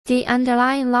The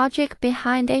underlying logic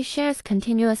behind A shares'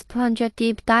 continuous plunge. A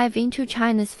deep dive into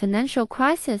China's financial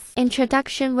crisis.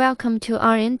 Introduction. Welcome to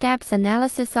our in-depth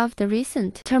analysis of the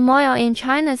recent turmoil in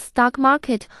China's stock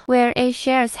market, where A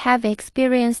shares have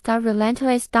experienced a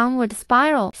relentless downward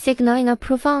spiral, signaling a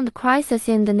profound crisis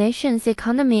in the nation's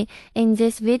economy. In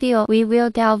this video, we will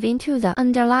delve into the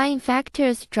underlying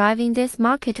factors driving this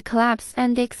market collapse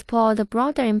and explore the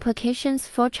broader implications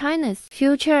for China's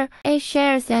future. A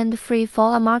shares and free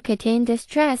fall. A market in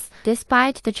distress.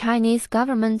 Despite the Chinese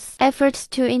government's efforts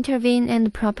to intervene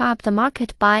and prop up the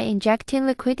market by injecting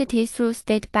liquidity through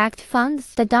state-backed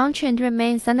funds, the downtrend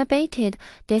remains unabated.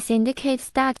 This indicates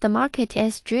that the market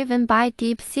is driven by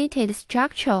deep-seated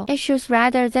structural issues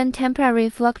rather than temporary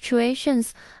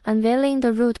fluctuations, unveiling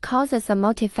the root causes. A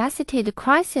multifaceted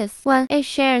crisis. 1. A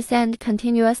shares and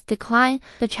continuous decline.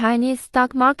 The Chinese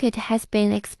stock market has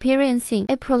been experiencing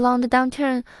a prolonged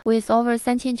downturn, with over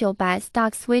 3,900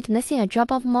 stocks witnessing a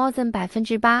drop of more than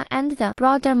 8%, and the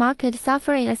broader market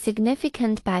suffering a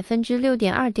significant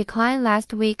 6.2% decline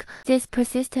last week. This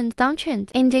persistent downtrend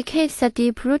indicates a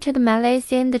deep-rooted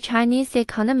malaise in the Chinese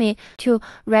economy. 2.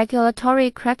 Regulatory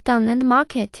crackdown and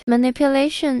market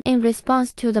manipulation. In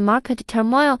response to the market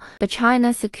turmoil, the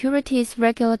China Securities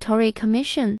Regulatory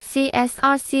Commission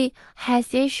 (CSRC)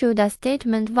 has issued a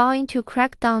statement vowing to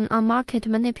crack down on market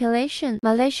manipulation,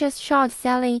 malicious short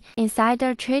selling,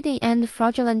 insider trading, and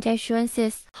fraudulent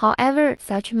issuances. However,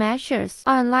 such measures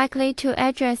are unlikely to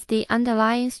address the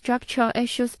underlying structural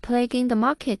issues plaguing the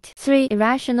market. 3.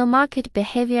 Irrational market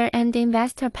behavior and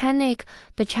investor panic.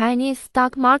 The Chinese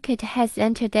stock market has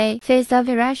entered a phase of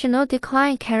irrational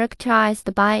decline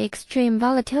characterized by extreme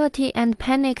volatility and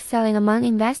panic selling among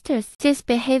investors. This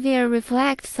behavior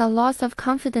reflects a loss of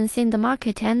confidence in the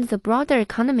market and the broader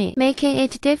economy, making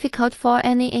it difficult for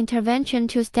any intervention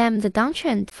to stem the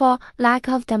downtrend. 4. Lack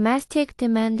of domestic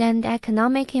demand and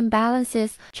economic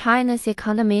imbalances. China's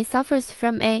economy suffers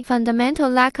from a fundamental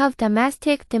lack of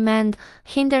domestic demand,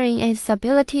 hindering its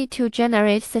ability to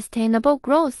generate sustainable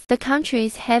growth. The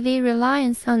country's heavy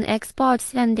reliance on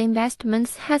exports and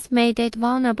investments has made it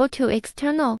vulnerable to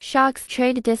external shocks,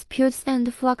 trade disputes,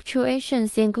 and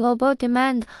fluctuations in global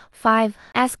demand. 5.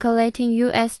 Escalating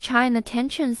U.S.-China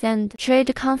tensions and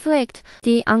trade conflict.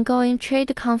 The ongoing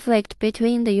trade conflict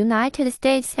between the United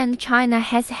States and China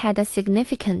has had a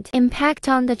significant impact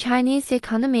on the Chinese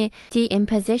economy. The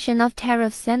imposition of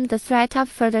tariffs and the threat of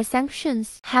further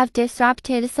sanctions have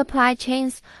disrupted supply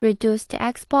chains, reduced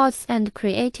exports, and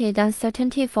created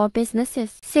uncertainty for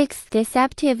businesses. 6.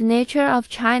 Deceptive nature of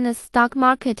China's stock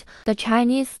market. The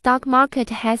Chinese stock market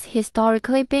has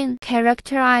historically been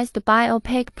characterized by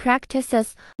opaque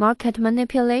practices, market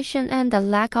manipulation, and a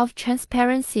lack of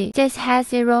transparency. This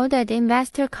has eroded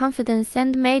investor confidence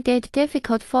and made it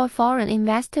difficult for foreign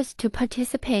investors to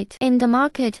participate in the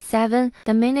market. 7.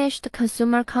 Diminished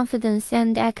consumer confidence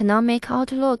and economic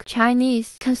outlook.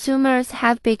 Chinese consumers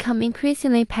have become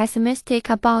increasingly pessimistic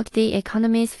about the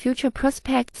economy's future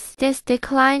prospects. This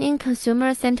decline in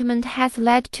consumer sentiment has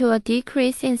led to a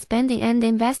decrease in spending and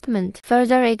investment,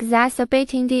 further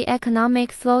exacerbating the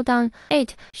economic slowdown.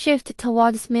 8. Shift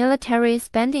towards military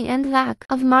spending and lack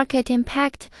of market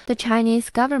impact. The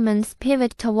Chinese government's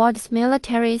pivot towards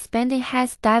military spending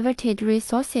has diverted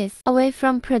resources away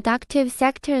from productive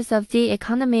sectors of the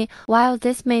economy. While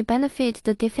this may benefit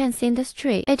the defense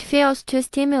industry, it fails to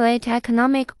stimulate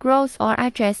economic growth or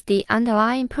address the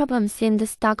underlying problems in the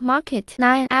stock market.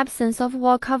 9. Absence of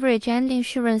war coverage and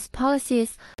insurance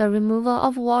policies. The removal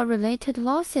of war-related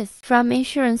losses from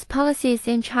insurance policies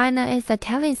in China is a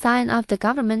telling sign of the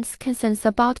government's concerns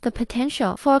about the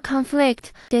potential for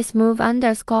conflict. This move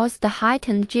underscores the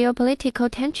heightened geopolitical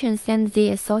tensions and the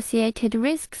associated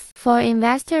risks for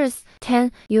investors.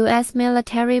 10. U.S.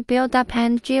 military buildup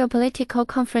and geopolitical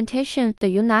confrontation. The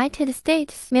United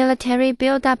States military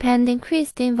buildup and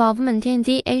increased involvement in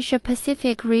the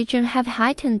Asia-Pacific region have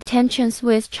heightened tensions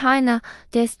with China.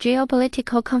 This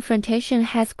geopolitical confrontation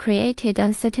has created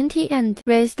uncertainty and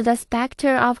raised the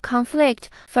specter of conflict,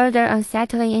 further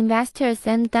unsettling investors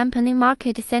and dampening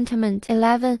market sentiment.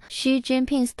 11. Xi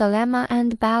Jinping's dilemma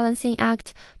and balancing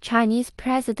act. Chinese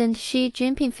President Xi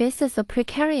Jinping faces a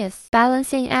precarious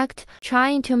balancing act,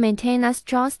 trying to maintain a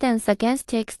strong stance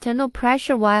against external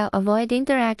pressure while avoiding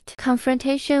direct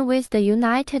confrontation with the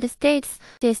United States.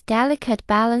 This delicate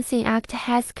balancing act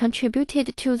has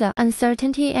contributed to the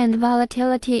uncertainty and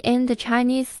volatility in the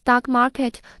Chinese stock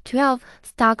market. 12.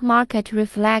 Stock market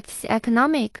reflects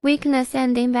economic weakness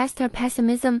and investor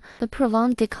pessimism. The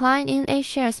prolonged decline in A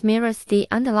shares mirrors the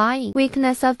underlying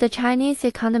weakness of the Chinese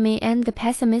economy and the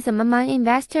pessimism among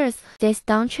investors. This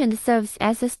downtrend serves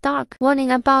as a stark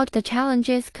warning about about the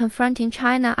challenges confronting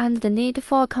China and the need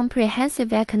for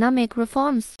comprehensive economic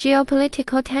reforms,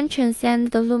 geopolitical tensions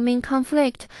and the looming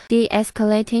conflict.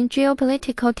 De-escalating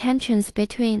geopolitical tensions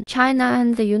between China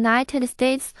and the United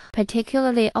States,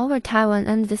 particularly over Taiwan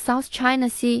and the South China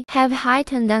Sea, have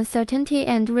heightened uncertainty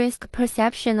and risk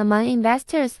perception among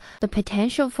investors. The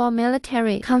potential for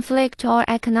military conflict or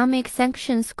economic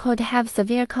sanctions could have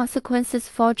severe consequences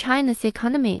for China's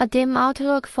economy. A dim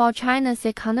outlook for China's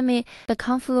economy. The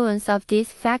confluence of these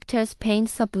factors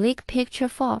paints a bleak picture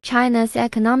for China's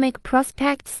economic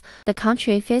prospects. The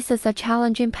country faces a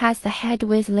challenging path ahead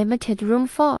with limited room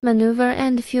for maneuver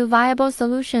and few viable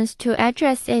solutions to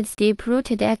address its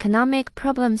deep-rooted economic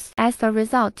problems. As a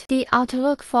result, the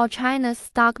outlook for China's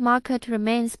stock market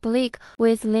remains bleak,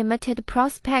 with limited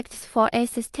prospects for a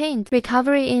sustained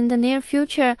recovery in the near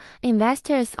future.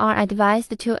 Investors are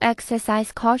advised to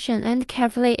exercise caution and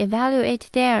carefully evaluate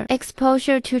their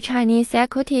exposure to Chinese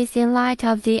equities in light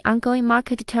of the ongoing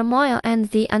market turmoil and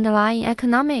the underlying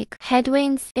economic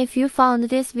headwinds. If you found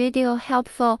this video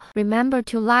helpful, remember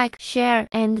to like, share,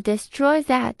 and destroy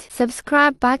that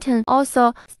subscribe button.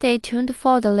 Also, stay tuned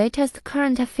for the latest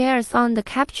current affairs on the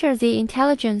Capture the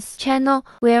Intelligence channel,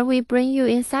 where we bring you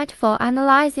insightful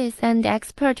analysis and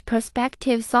expert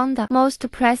perspectives on the most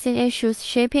pressing issues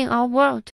shaping our world.